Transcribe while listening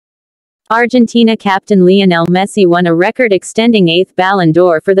Argentina captain Lionel Messi won a record-extending 8th Ballon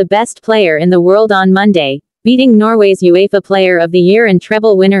d'Or for the best player in the world on Monday, beating Norway's UEFA Player of the Year and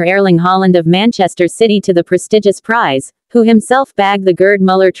treble winner Erling Haaland of Manchester City to the prestigious prize, who himself bagged the Gerd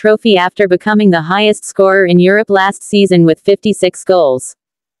Muller trophy after becoming the highest scorer in Europe last season with 56 goals.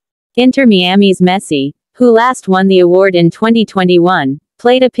 Inter Miami's Messi, who last won the award in 2021,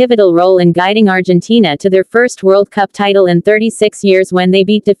 played a pivotal role in guiding Argentina to their first World Cup title in 36 years when they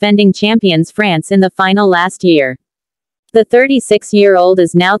beat defending champions France in the final last year. The 36-year-old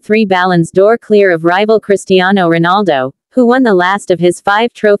is now 3 Ballons d'Or clear of rival Cristiano Ronaldo, who won the last of his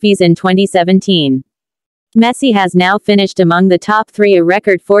 5 trophies in 2017. Messi has now finished among the top 3 a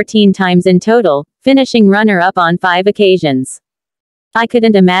record 14 times in total, finishing runner-up on 5 occasions. "I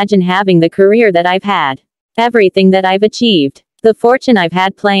couldn't imagine having the career that I've had. Everything that I've achieved. The fortune I've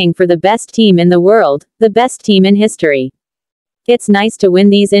had playing for the best team in the world, the best team in history. It's nice to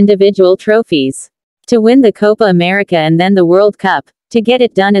win these individual trophies. To win the Copa America and then the World Cup, to get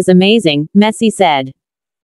it done is amazing," Messi said.